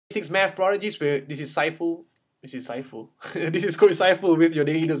Six Math Prodigies, where this is Saiful. This is Saiful. This is Coach Saiful with your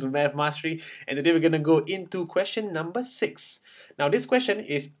daily dose of math mastery, and today we're gonna go into question number 6. Now, this question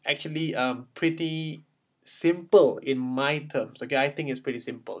is actually pretty simple in my terms. Okay, I think it's pretty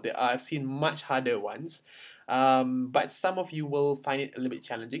simple. I've seen much harder ones, but some of you will find it a little bit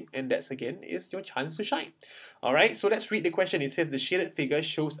challenging, and that's again is your chance to shine. All right, so let's read the question. It says the shaded figure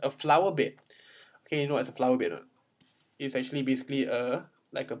shows a flower bed. Okay, you know what's a flower bed? It's actually basically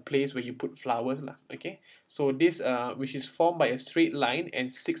like a place where you put flowers lah. Okay, so this which is formed by a straight line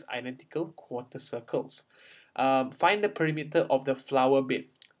and 6 identical quarter circles. Find the perimeter of the flower bed.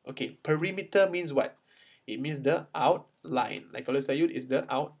 Okay, perimeter means what? It means the outline. Like kalau saya is the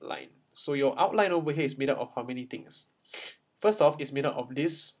outline. So your outline over here is made up of how many things? First off, it's made up of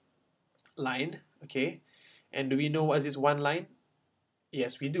this line. Okay, and do we know what is this one line?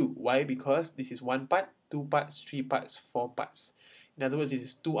 Yes, we do. Why? Because this is 1 part, 2 parts, 3 parts, 4 parts. In other words, this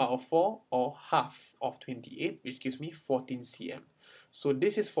is 2 out of 4 or half of 28, which gives me 14 cm. So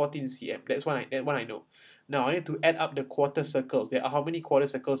this is 14 cm. That one I know. Now I need to add up the quarter circles. There are how many quarter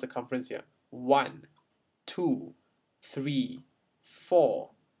circles circumference here? 1, 2, 3, 4,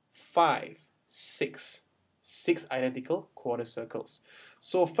 5, 6. 6 identical quarter circles.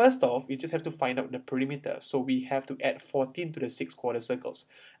 So first off, we just have to find out the perimeter. So we have to add 14 to the 6 quarter circles.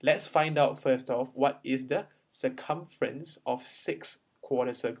 Let's find out first off what is the circumference of 6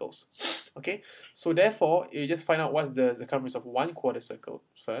 quarter circles. Okay, so therefore you just find out what's the circumference of 1 quarter circle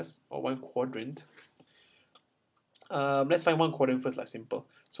first, or 1 quadrant. Let's find 1 quadrant first, like simple.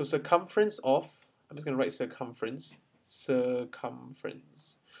 So circumference of, I'm just going to write circumference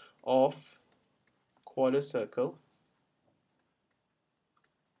of quarter circle,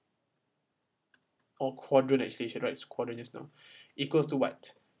 or quadrant, actually I should write quadrant just now, equals to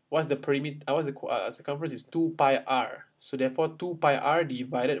what? What's the perimeter? What's the circumference is 2 pi r. So therefore 2 pi r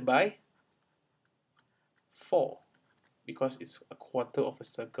divided by 4, because it's a quarter of a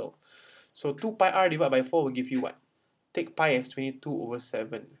circle. So 2 pi r divided by 4 will give you what? Take pi as 22 over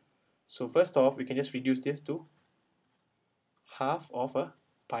 7. So first off, we can just reduce this to half of a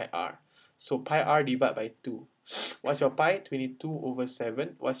pi r. So pi r divided by 2. What's your pi? 22 over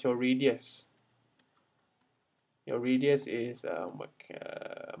 7. What's your radius? Your radius is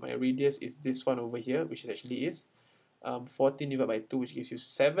my radius is this one over here, which actually is 14 divided by 2, which gives you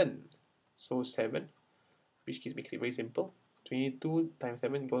 7. So 7, which makes it very simple. 22 times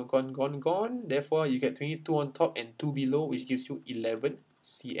 7, gone. Therefore, you get 22 on top and 2 below, which gives you 11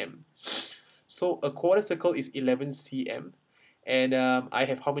 cm. So a quarter circle is 11 cm. And I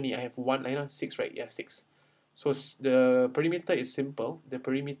have how many? I have 1, I know 6, right? Yeah, 6. So the perimeter is simple. The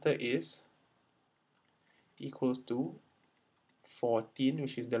perimeter is equals to 14,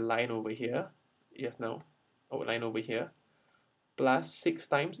 which is the line over here, yes now, line over here, plus 6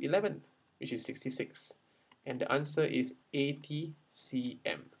 times 11, which is 66. And the answer is 80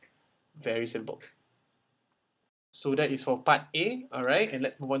 cm. Very simple. So that is for part A, alright, and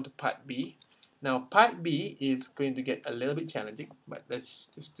let's move on to part B. Now part B is going to get a little bit challenging, but let's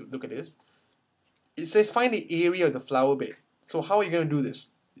just look at this. It says find the area of the flower bed. So how are you going to do this?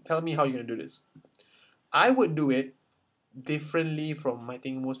 Tell me how you're going to do this. I would do it differently from I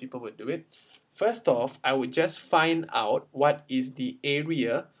think most people would do it. First off, I would just find out what is the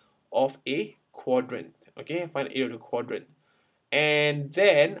area of a quadrant. Okay, find the area of the quadrant. And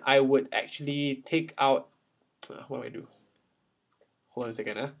then I would actually take out, what do I do? Hold on a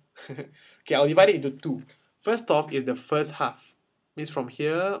second. Okay, I'll divide it into 2. First off is the first half. Means from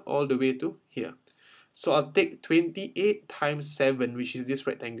here all the way to here. So I'll take 28 times 7, which is this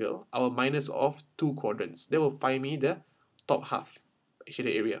rectangle. I will minus off 2 quadrants. That will find me the top half,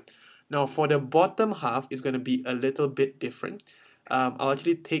 actually the area. Now for the bottom half, it's going to be a little bit different. I'll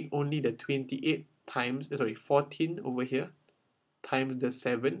actually take only the 28 times, 14 over here, times the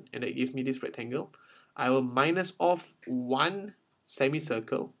 7, and that gives me this rectangle. I will minus off 1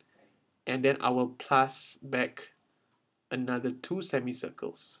 semicircle, and then I will plus back another 2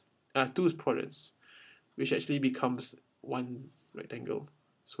 semicircles, 2 quadrants, which actually becomes 1 rectangle.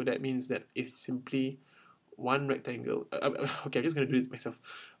 So that means that it's simply 1 rectangle. Okay, I'm just going to do this myself.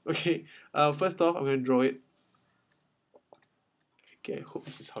 Okay, first off, I'm going to draw it. Okay, I hope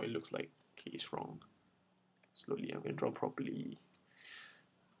this is how it looks like. Okay, it's wrong. Slowly, I'm going to draw properly.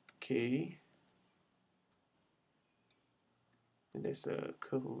 Okay. And there's a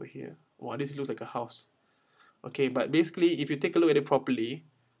curve over here. Wow, this looks like a house. Okay, but basically, if you take a look at it properly,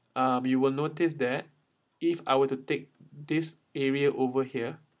 you will notice that if I were to take this area over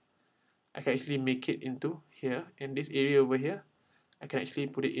here, I can actually make it into here, and this area over here, I can actually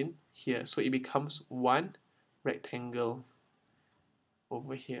put it in here. So it becomes 1 rectangle.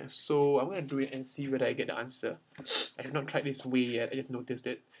 over here. So I'm going to do it and see whether I get the answer. I have not tried this way yet, I just noticed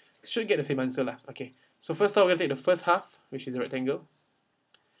it. Should get the same answer lah. Okay, so first off, we're going to take the first half, which is a rectangle.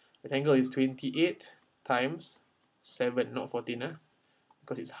 Rectangle is 28 times 7, not 14,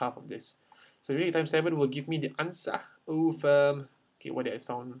 because it's half of this. So 28 times 7 will give me the answer of, okay, what did I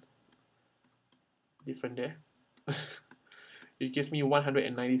sound different there? It gives me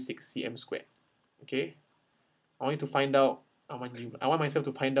 196 cm squared. Okay, I want you to find out, I want myself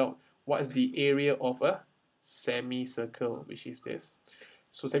to find out what is the area of a semicircle, which is this.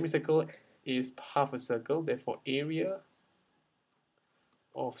 So semicircle is half a circle, therefore area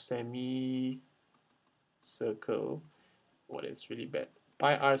of semicircle, what is really bad,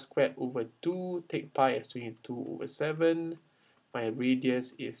 pi r squared over 2, take pi as 22 over 7, my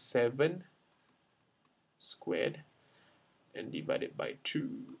radius is 7 squared, and divided by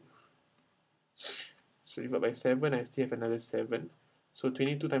 2. So divide by 7, I still have another 7. So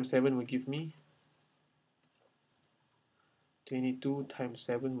 22 times 7 will give me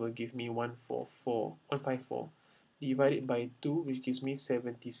 154. Divided by 2, which gives me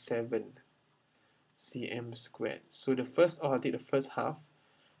 77 cm squared. So the first, I'll take the first half,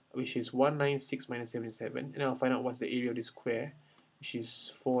 which is 196 minus 77, and I'll find out what's the area of the square, which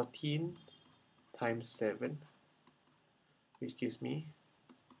is 14 times 7, which gives me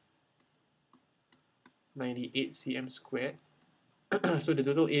 98 cm squared. So the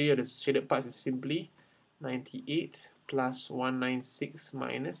total area of the shaded parts is simply 98 plus 196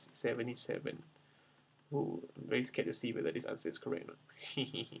 minus 77. Ooh, I'm very scared to see whether this answer is correct or not.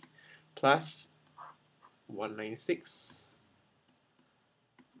 Plus 196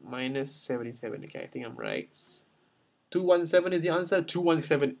 minus 77. Okay, I think I'm right. 217 is the answer.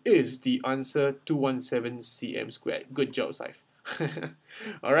 217 is the answer. 217 cm squared. Good job, Saif.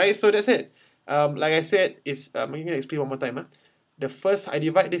 Alright, so that's it. Like I said, I'm going to explain one more time. The first, I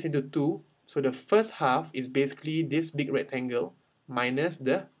divide this into 2. So the first half is basically this big rectangle minus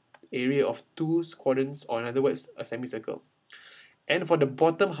the area of 2 quadrants, or in other words, a semicircle. And for the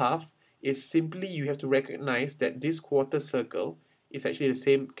bottom half, it's simply you have to recognize that this quarter circle is actually the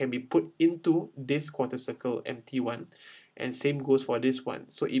same, can be put into this quarter circle, empty one, and same goes for this one.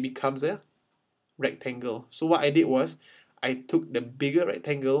 So it becomes a rectangle. So what I did was, I took the bigger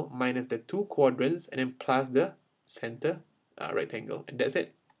rectangle minus the 2 quadrants and then plus the center rectangle, and that's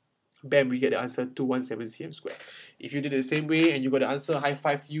it. Bam, we get the answer 217 cm squared. If you did it the same way and you got the answer, high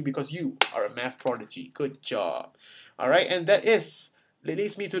five to you, because you are a math prodigy. Good job. Alright, and that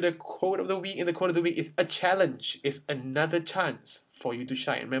leads me to the quote of the week, and the quote of the week is: a challenge is another chance for you to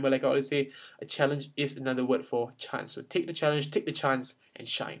shine. Remember, like I always say, a challenge is another word for chance. So take the challenge, take the chance, and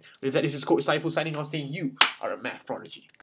shine. With that, this is Coach Saiful signing off, saying you are a math prodigy.